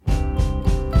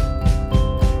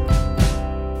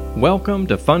Welcome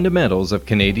to Fundamentals of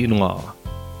Canadian Law.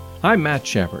 I'm Matt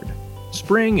Shepard.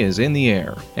 Spring is in the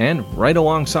air, and right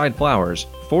alongside flowers,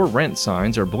 for rent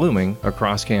signs are blooming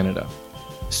across Canada.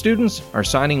 Students are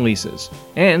signing leases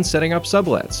and setting up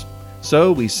sublets.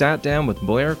 So we sat down with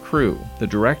Blair Crew, the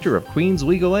director of Queen's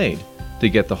Legal Aid, to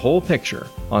get the whole picture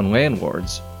on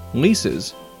landlords,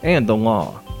 leases, and the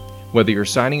law. Whether you're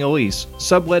signing a lease,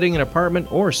 subletting an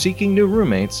apartment, or seeking new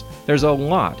roommates, there's a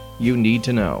lot you need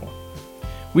to know.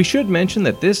 We should mention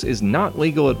that this is not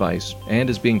legal advice and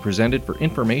is being presented for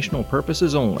informational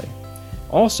purposes only.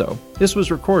 Also, this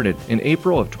was recorded in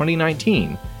April of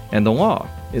 2019, and the law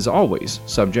is always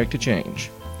subject to change.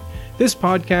 This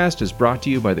podcast is brought to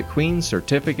you by the Queen's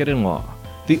Certificate in Law,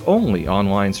 the only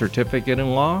online certificate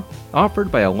in law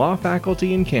offered by a law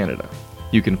faculty in Canada.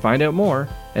 You can find out more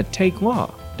at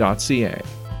takelaw.ca.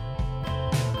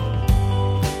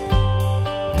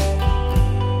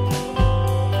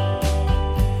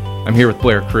 I'm here with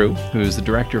Blair Crew, who is the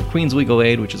director of Queen's Legal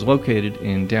Aid, which is located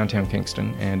in downtown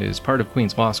Kingston and is part of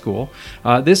Queen's Law School.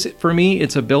 This, for me,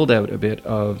 it's a build-out a bit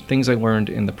of things I learned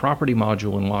in the property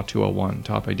module in Law 201,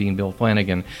 taught by Dean Bill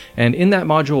Flanagan. And in that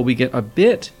module, we get a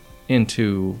bit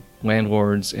into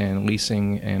landlords and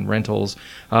leasing and rentals,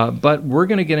 but we're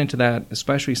going to get into that,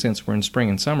 especially since we're in spring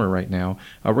and summer right now.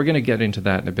 We're going to get into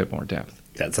that in a bit more depth.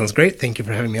 That sounds great. Thank you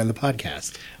for having me on the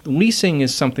podcast. Leasing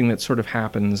is something that sort of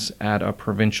happens at a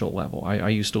provincial level. I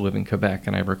used to live in Quebec,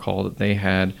 and I recall that they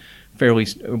had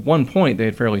at one point, they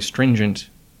had fairly stringent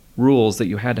rules that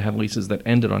you had to have leases that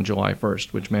ended on July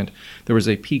 1st, which meant there was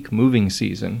a peak moving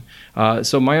season.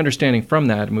 So my understanding from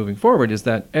that moving forward is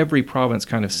that every province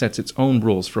kind of sets its own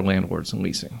rules for landlords and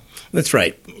leasing. That's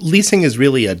right. Leasing is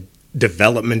really a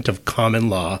development of common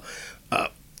law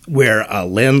where a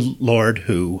landlord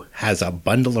who has a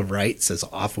bundle of rights, as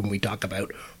often we talk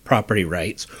about property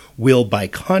rights, will by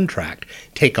contract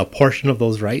take a portion of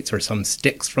those rights or some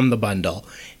sticks from the bundle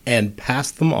and pass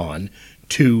them on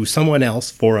to someone else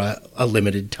for a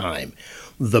limited time.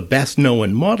 The best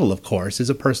known model, of course, is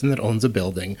a person that owns a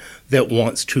building that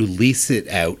wants to lease it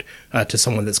out to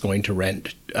someone that's going to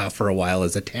rent for a while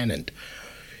as a tenant.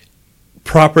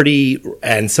 Property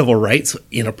and civil rights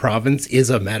in a province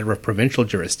is a matter of provincial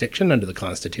jurisdiction under the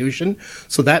Constitution,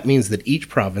 so that means that each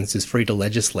province is free to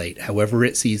legislate however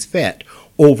it sees fit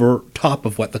over top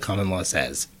of what the common law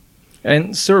says.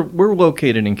 And, sir, we're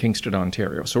located in Kingston,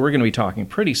 Ontario, so we're going to be talking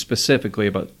pretty specifically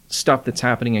about stuff that's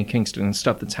happening in Kingston and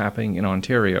stuff that's happening in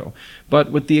Ontario.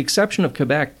 But with the exception of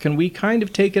Quebec, can we kind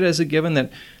of take it as a given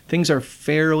that things are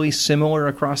fairly similar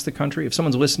across the country? If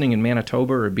someone's listening in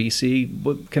Manitoba or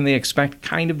BC, can they expect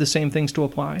kind of the same things to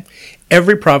apply?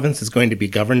 Every province is going to be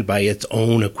governed by its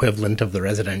own equivalent of the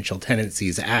Residential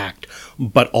Tenancies Act,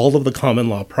 but all of the common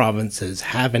law provinces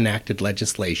have enacted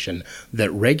legislation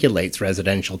that regulates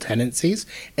residential tenancies,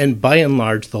 and by and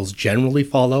large, those generally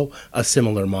follow a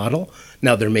similar model.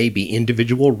 Now, there may be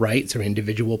individual rights or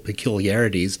individual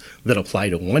peculiarities that apply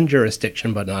to one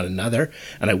jurisdiction but not another,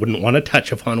 and I wouldn't want to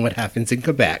touch upon what happens in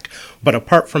Quebec. But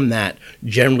apart from that,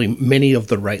 generally, many of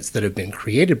the rights that have been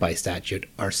created by statute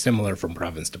are similar from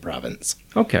province to province.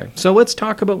 Okay, so let's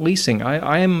talk about leasing.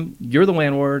 You're the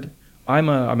landlord. I'm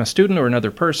a student or another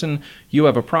person. You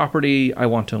have a property. I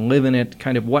want to live in it.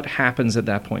 Kind of what happens at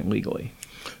that point legally?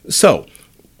 So,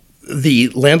 the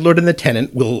landlord and the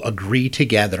tenant will agree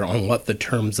together on what the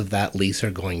terms of that lease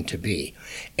are going to be.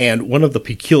 And one of the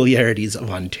peculiarities of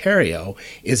Ontario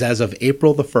is as of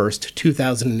April the 1st,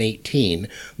 2018,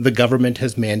 the government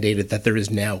has mandated that there is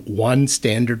now one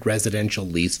standard residential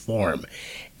lease form.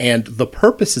 And the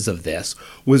purposes of this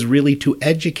was really to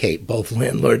educate both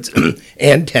landlords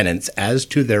and tenants as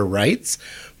to their rights,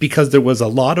 because there was a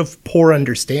lot of poor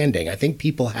understanding. I think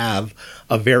people have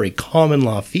a very common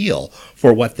law feel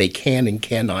for what they can and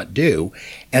cannot do.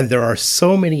 And there are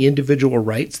so many individual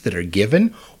rights that are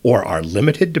given or are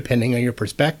limited, depending on your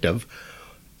perspective,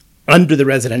 under the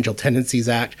Residential Tenancies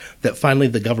Act, that finally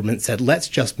the government said, let's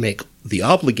just make the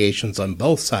obligations on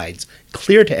both sides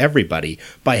clear to everybody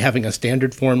by having a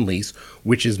standard form lease,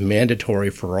 which is mandatory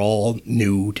for all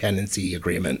new tenancy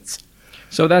agreements.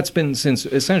 So that's been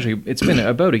it's been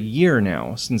about a year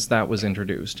now since that was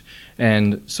introduced.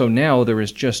 And so now there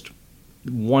is just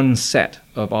one set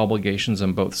of obligations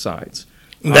on both sides.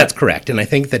 That's correct. And I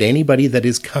think that anybody that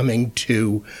is coming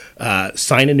to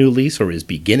sign a new lease or is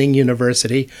beginning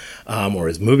university or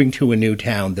is moving to a new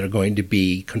town, they're going to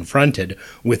be confronted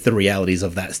with the realities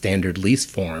of that standard lease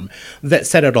form that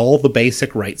set out all the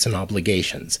basic rights and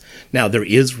obligations. Now, there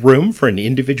is room for an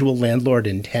individual landlord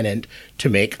and tenant to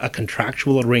make a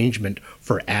contractual arrangement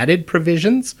for added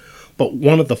provisions, but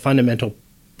one of the fundamental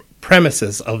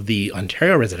premises of the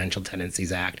Ontario Residential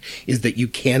Tenancies Act is that you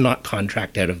cannot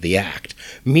contract out of the Act,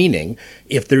 meaning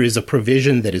if there is a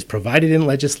provision that is provided in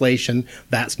legislation,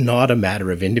 that's not a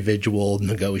matter of individual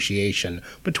negotiation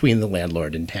between the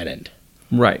landlord and tenant.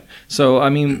 Right. So, I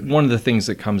mean, one of the things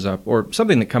that comes up, or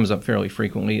something that comes up fairly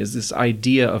frequently, is this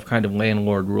idea of kind of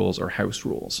landlord rules or house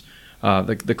rules.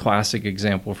 The classic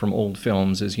example from old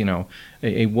films is,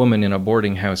 a woman in a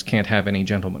boarding house can't have any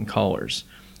gentleman callers.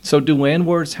 So do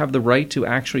landlords have the right to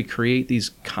actually create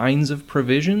these kinds of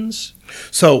provisions?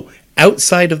 So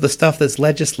outside of the stuff that's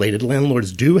legislated,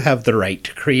 landlords do have the right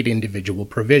to create individual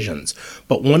provisions.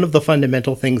 But one of the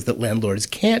fundamental things that landlords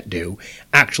can't do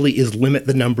actually is limit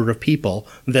the number of people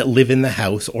that live in the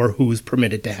house or who's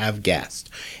permitted to have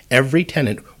guests. Every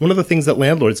tenant, one of the things that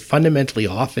landlords fundamentally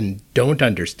often don't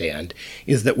understand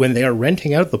is that when they are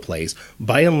renting out the place,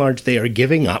 by and large, they are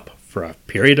giving up for a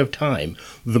period of time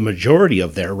the majority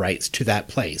of their rights to that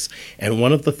place. And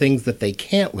one of the things that they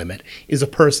can't limit is a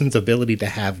person's ability to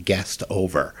have guests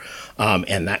over.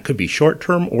 And that could be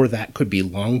short-term or that could be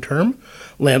long-term.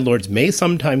 Landlords may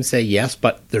sometimes say yes,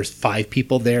 but there's 5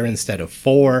 people there instead of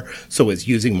 4, so it's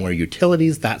using more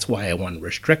utilities. That's why I want to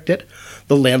restrict it.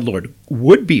 The landlord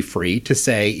would be free to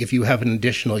say, if you have an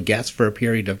additional guest for a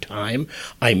period of time,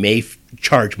 I may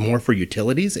charge more for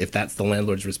utilities if that's the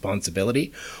landlord's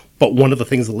responsibility. But one of the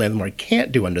things the landlord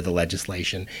can't do under the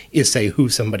legislation is say who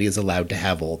somebody is allowed to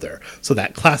have older. So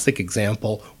that classic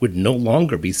example would no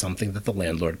longer be something that the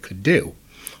landlord could do.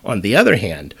 On the other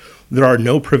hand, there are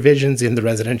no provisions in the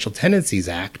Residential Tenancies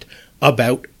Act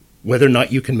about whether or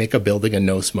not you can make a building a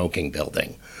no-smoking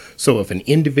building. So if an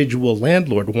individual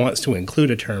landlord wants to include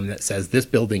a term that says this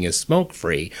building is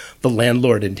smoke-free, the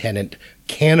landlord and tenant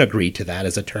can agree to that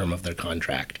as a term of their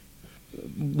contract.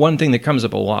 One thing that comes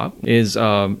up a lot is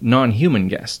non-human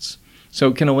guests.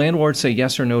 So can a landlord say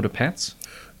yes or no to pets?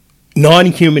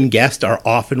 Non-human guests are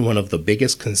often one of the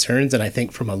biggest concerns, and I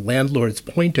think from a landlord's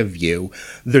point of view,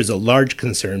 there's a large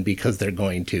concern because they're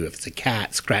going to, if it's a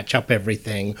cat, scratch up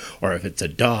everything, or if it's a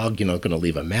dog, going to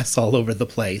leave a mess all over the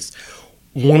place.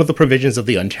 One of the provisions of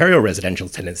the Ontario Residential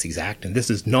Tenancies Act, and this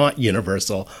is not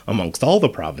universal amongst all the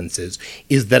provinces,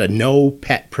 is that a no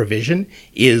pet provision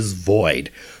is void.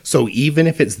 So even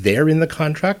if it's there in the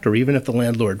contract, or even if the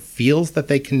landlord feels that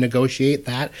they can negotiate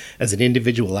that as an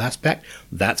individual aspect,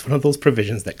 that's one of those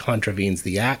provisions that contravenes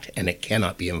the Act, and it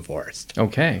cannot be enforced.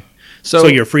 Okay. So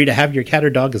you're free to have your cat or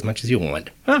dog as much as you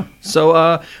want.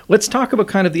 So let's talk about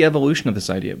kind of the evolution of this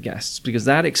idea of guests, because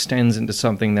that extends into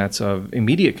something that's of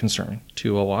immediate concern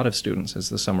to a lot of students as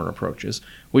the summer approaches,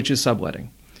 which is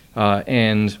subletting.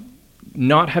 And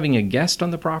not having a guest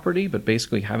on the property, but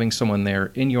basically having someone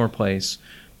there in your place,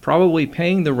 probably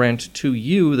paying the rent to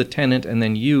you, the tenant, and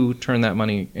then you turn that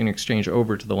money in exchange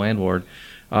over to the landlord.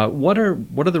 What are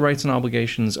the rights and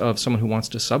obligations of someone who wants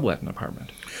to sublet an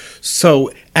apartment?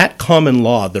 So at common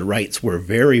law, the rights were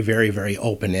very, very, very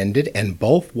open-ended, and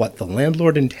both what the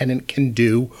landlord and tenant can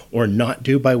do or not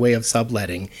do by way of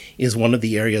subletting is one of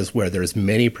the areas where there's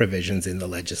many provisions in the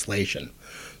legislation.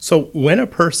 So when a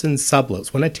person sublets,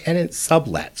 when a tenant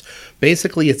sublets,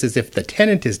 basically it's as if the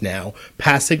tenant is now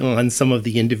passing on some of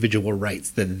the individual rights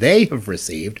that they have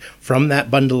received from that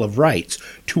bundle of rights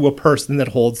to a person that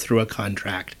holds through a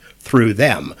contract through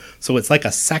them. So it's like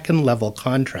a second level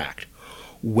contract.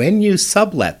 When you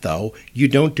sublet, though, you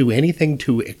don't do anything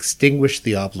to extinguish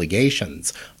the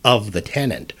obligations of the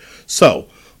tenant. So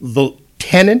the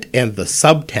tenant and the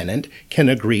subtenant can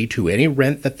agree to any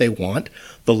rent that they want.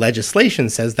 The legislation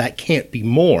says that can't be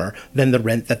more than the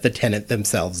rent that the tenant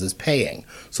themselves is paying.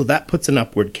 So that puts an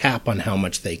upward cap on how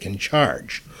much they can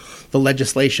charge. The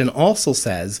legislation also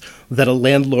says that a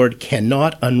landlord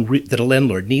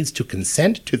needs to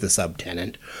consent to the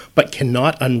subtenant, but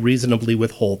cannot unreasonably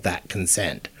withhold that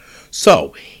consent.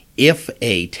 So, if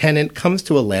a tenant comes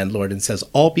to a landlord and says,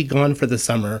 I'll be gone for the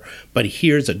summer, but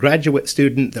here's a graduate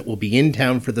student that will be in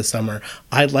town for the summer,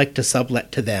 I'd like to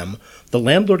sublet to them, the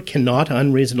landlord cannot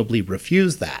unreasonably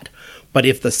refuse that. But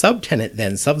if the subtenant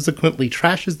then subsequently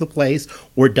trashes the place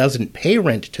or doesn't pay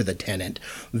rent to the tenant,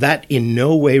 that in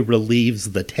no way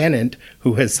relieves the tenant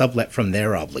who has sublet from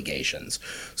their obligations.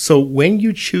 So when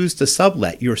you choose to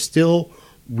sublet, you're still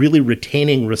really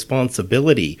retaining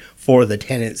responsibility for the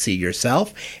tenancy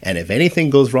yourself. And if anything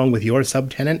goes wrong with your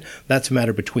subtenant, that's a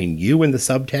matter between you and the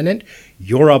subtenant.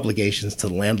 Your obligations to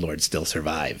the landlord still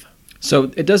survive.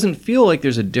 So it doesn't feel like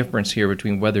there's a difference here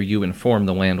between whether you inform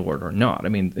the landlord or not. I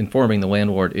mean, informing the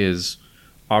landlord is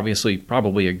obviously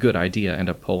probably a good idea and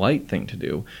a polite thing to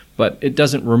do, but it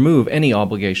doesn't remove any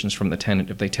obligations from the tenant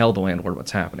if they tell the landlord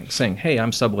what's happening. Saying, hey,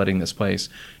 I'm subletting this place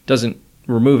doesn't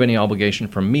remove any obligation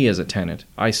from me as a tenant,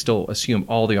 I still assume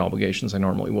all the obligations I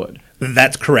normally would.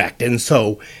 That's correct. And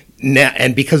so now,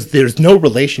 and because there's no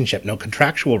relationship, no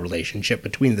contractual relationship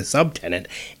between the subtenant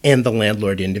and the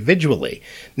landlord individually.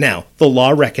 Now, the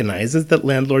law recognizes that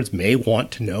landlords may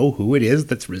want to know who it is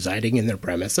that's residing in their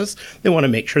premises. They want to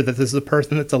make sure that this is a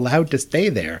person that's allowed to stay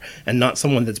there and not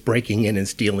someone that's breaking in and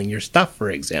stealing your stuff,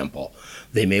 for example.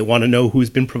 They may want to know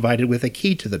who's been provided with a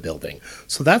key to the building.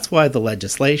 So that's why the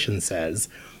legislation says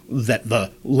that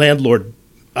the landlord,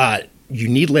 you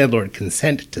need landlord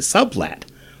consent to sublet,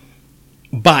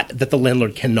 but that the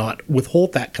landlord cannot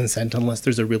withhold that consent unless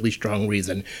there's a really strong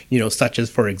reason, such as,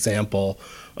 for example,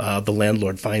 the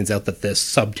landlord finds out that this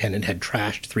subtenant had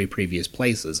trashed 3 previous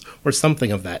places or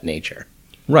something of that nature.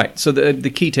 Right. So the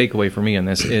key takeaway for me on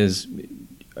this is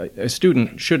a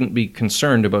student shouldn't be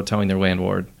concerned about telling their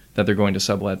landlord that they're going to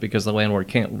sublet because the landlord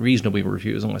can't reasonably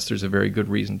refuse unless there's a very good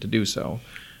reason to do so.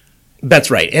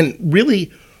 That's right. And really,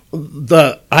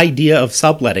 the idea of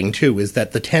subletting, too, is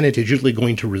that the tenant is usually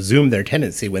going to resume their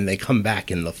tenancy when they come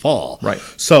back in the fall. Right.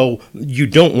 So you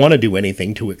don't want to do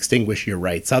anything to extinguish your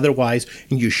rights otherwise,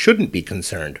 and you shouldn't be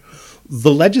concerned.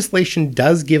 The legislation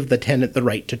does give the tenant the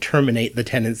right to terminate the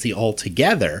tenancy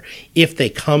altogether if they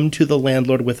come to the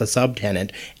landlord with a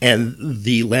subtenant and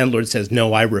the landlord says,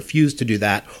 no, I refuse to do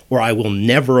that, or I will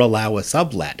never allow a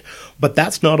sublet. But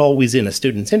that's not always in a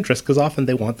student's interest because often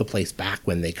they want the place back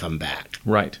when they come back.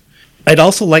 Right. I'd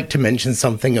also like to mention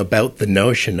something about the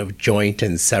notion of joint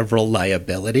and several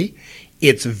liability.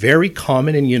 It's very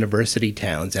common in university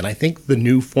towns, and I think the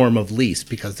new form of lease,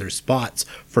 because there's spots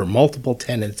for multiple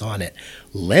tenants on it,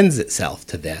 lends itself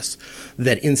to this,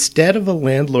 that instead of a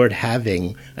landlord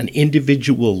having an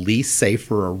individual lease, say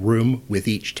for a room with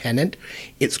each tenant,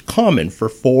 it's common for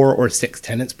 4 or 6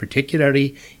 tenants,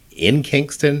 particularly in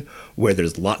Kingston, where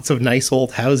there's lots of nice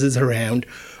old houses around,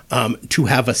 to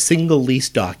have a single lease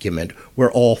document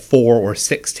where all 4 or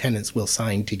 6 tenants will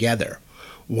sign together.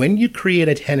 When you create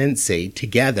a tenancy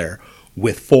together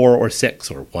with 4 or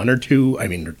 6 or 1 or 2,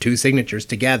 or 2 signatures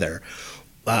together,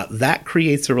 that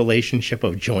creates a relationship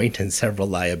of joint and several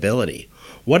liability.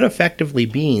 What effectively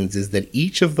means is that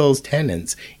each of those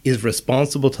tenants is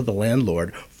responsible to the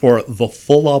landlord for the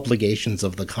full obligations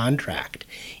of the contract.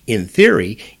 In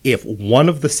theory, if one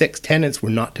of the 6 tenants were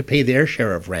not to pay their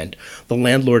share of rent, the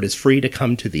landlord is free to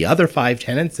come to the other 5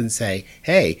 tenants and say,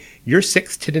 hey, your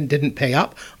 6th tenant didn't pay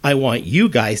up. I want you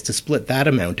guys to split that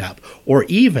amount up. Or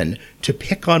even to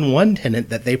pick on one tenant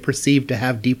that they perceive to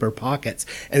have deeper pockets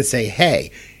and say,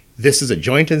 hey, this is a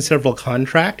joint and several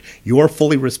contract. You're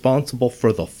fully responsible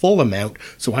for the full amount,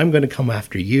 so I'm going to come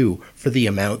after you for the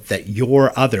amount that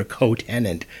your other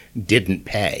co-tenant didn't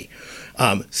pay.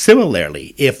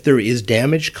 Similarly, if there is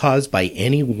damage caused by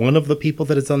any one of the people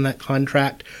that is on that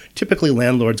contract, typically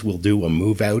landlords will do a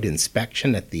move-out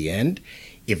inspection at the end.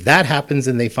 If that happens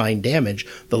and they find damage,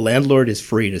 the landlord is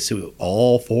free to sue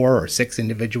all 4 or 6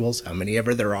 individuals, how many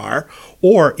ever there are,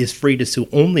 or is free to sue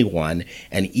only one.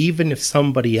 And even if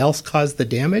somebody else caused the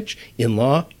damage, in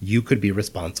law, you could be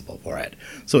responsible for it.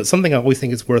 So it's something I always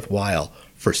think is worthwhile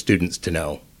for students to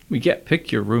know.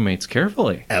 Pick your roommates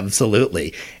carefully.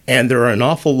 Absolutely. And there are an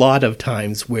awful lot of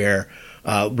times where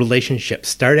relationships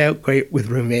start out great with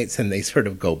roommates and they sort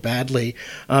of go badly.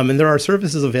 And there are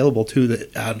services available to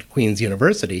the Queen's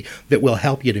University that will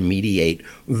help you to mediate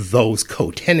those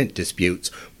co-tenant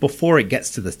disputes before it gets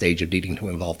to the stage of needing to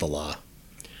involve the law.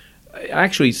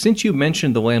 Actually, since you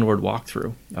mentioned the landlord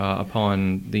walkthrough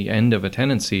upon the end of a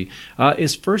tenancy,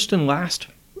 is first and last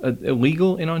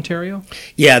illegal in Ontario?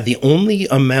 Yeah, the only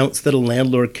amounts that a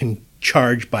landlord can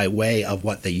charge by way of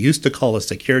what they used to call a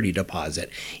security deposit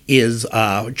is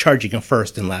charging a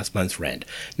first and last month's rent.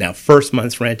 Now, first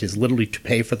month's rent is literally to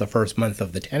pay for the first month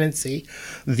of the tenancy.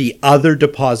 The other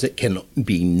deposit can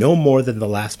be no more than the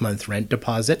last month's rent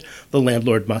deposit. The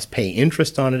landlord must pay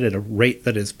interest on it at a rate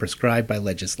that is prescribed by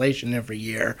legislation every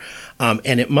year,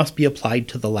 and it must be applied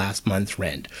to the last month's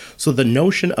rent. So the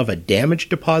notion of a damage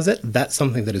deposit, that's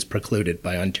something that is precluded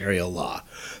by Ontario law.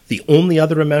 The only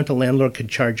other amount a landlord could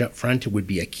charge up front would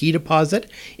be a key deposit.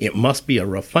 It must be a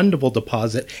refundable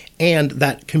deposit, and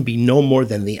that can be no more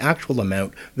than the actual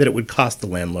amount that it would cost the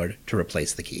landlord to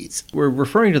replace the keys. We're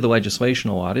referring to the legislation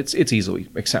a lot. It's easily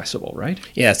accessible, right?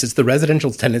 Yes, it's the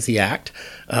Residential Tenancy Act,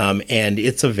 and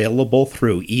it's available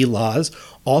through e-laws.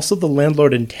 Also, the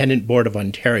Landlord and Tenant Board of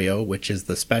Ontario, which is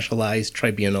the specialized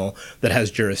tribunal that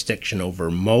has jurisdiction over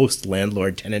most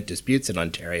landlord-tenant disputes in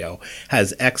Ontario,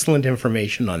 has excellent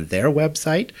information on their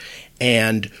website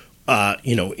and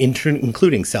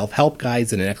including self-help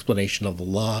guides and an explanation of the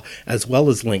law, as well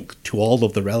as link to all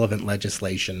of the relevant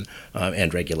legislation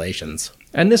and regulations.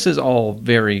 And this is all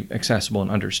very accessible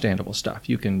and understandable stuff.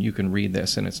 You can read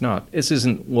this, and this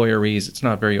isn't lawyerese. It's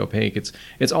not very opaque.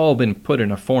 It's all been put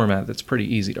in a format that's pretty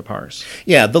easy to parse.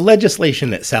 Yeah, the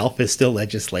legislation itself is still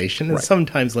legislation, and Right.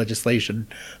 sometimes legislation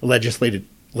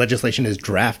is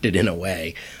drafted in a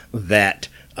way that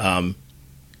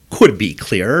could be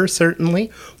clearer,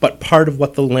 certainly, but part of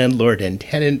what the Landlord and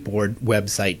Tenant Board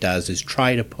website does is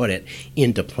try to put it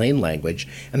into plain language,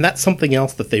 and that's something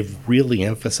else that they've really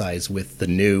emphasized with the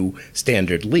new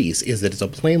standard lease, is that it's a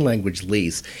plain language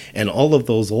lease, and all of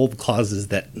those old clauses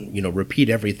that, repeat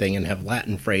everything and have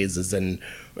Latin phrases and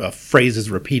phrases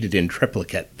repeated in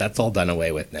triplicate, that's all done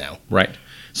away with now. Right.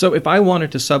 So if I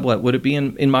wanted to sublet, would it be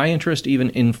in my interest, even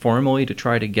informally, to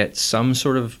try to get some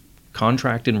sort of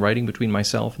contract in writing between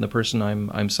myself and the person I'm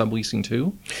subleasing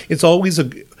to? It's always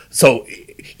so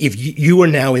if you are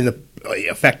now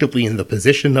effectively in the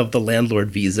position of the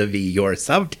landlord vis-a-vis your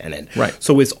subtenant. Right.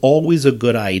 So it's always a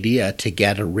good idea to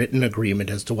get a written agreement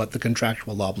as to what the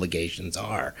contractual obligations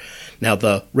are. Now,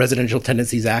 the Residential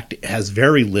Tenancies Act has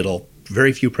very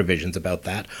few provisions about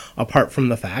that, apart from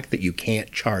the fact that you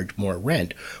can't charge more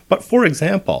rent. But for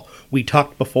example, we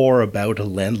talked before about a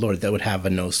landlord that would have a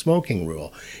no smoking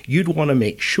rule. You'd want to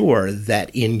make sure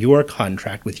that in your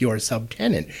contract with your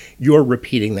subtenant, you're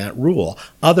repeating that rule.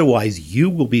 Otherwise, you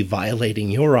will be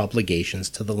violating your obligations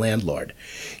to the landlord.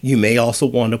 You may also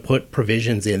want to put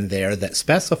provisions in there that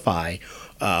specify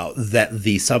that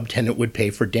the subtenant would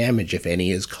pay for damage if any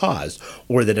is caused,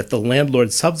 or that if the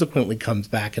landlord subsequently comes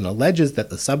back and alleges that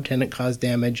the subtenant caused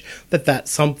damage, that's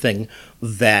something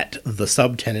that the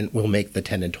subtenant will make the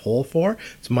tenant whole for.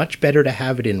 It's much better to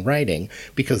have it in writing,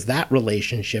 because that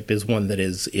relationship is one that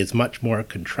is much more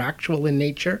contractual in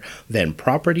nature than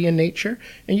property in nature,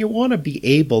 and you want to be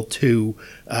able to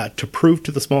prove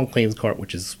to the small claims court,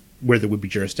 which is where there would be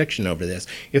jurisdiction over this,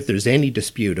 if there's any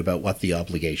dispute about what the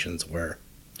obligations were.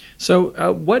 So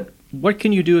what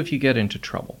can you do if you get into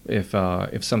trouble? If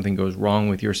something goes wrong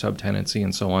with your subtenancy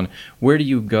and so on, where do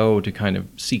you go to kind of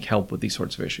seek help with these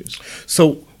sorts of issues?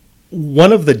 So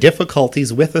one of the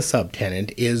difficulties with a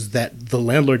subtenant is that the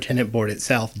Landlord-Tenant Board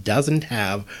itself doesn't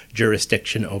have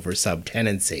jurisdiction over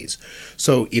subtenancies.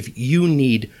 So if you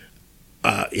need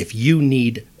a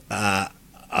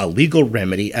legal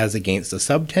remedy as against a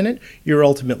subtenant, you're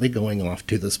ultimately going off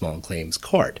to the small claims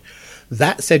court.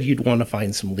 That said, you'd want to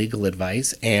find some legal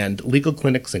advice, and legal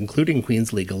clinics, including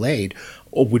Queen's Legal Aid,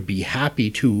 would be happy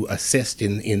to assist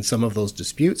in some of those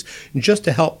disputes, just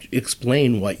to help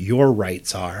explain what your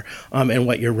rights are and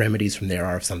what your remedies from there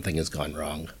are if something has gone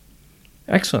wrong.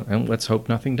 Excellent, and let's hope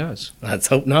nothing does. Let's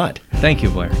hope not. Thank you,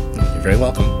 Blair. You're very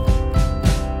welcome.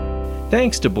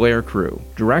 Thanks to Blair Crew,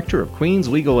 Director of Queen's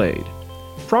Legal Aid.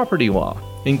 Property law,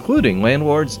 including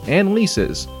landlords and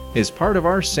leases, is part of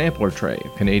our sampler tray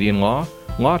of Canadian law,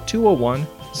 Law 201,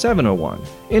 701,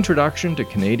 Introduction to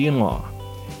Canadian Law.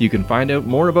 You can find out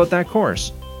more about that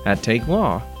course at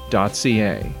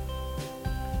takelaw.ca.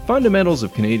 Fundamentals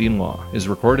of Canadian Law is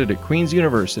recorded at Queen's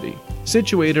University,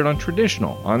 situated on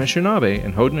traditional Anishinaabe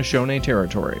and Haudenosaunee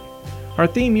territory. Our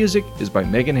theme music is by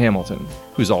Megan Hamilton,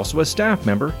 who's also a staff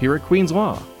member here at Queen's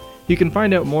Law. You can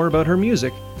find out more about her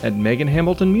music at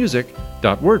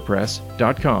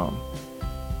meganhamiltonmusic.wordpress.com.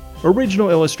 Original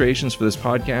illustrations for this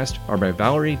podcast are by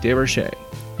Valerie Desrochers.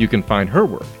 You can find her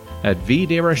work at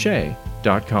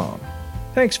vdesrochers.com.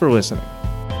 Thanks for listening.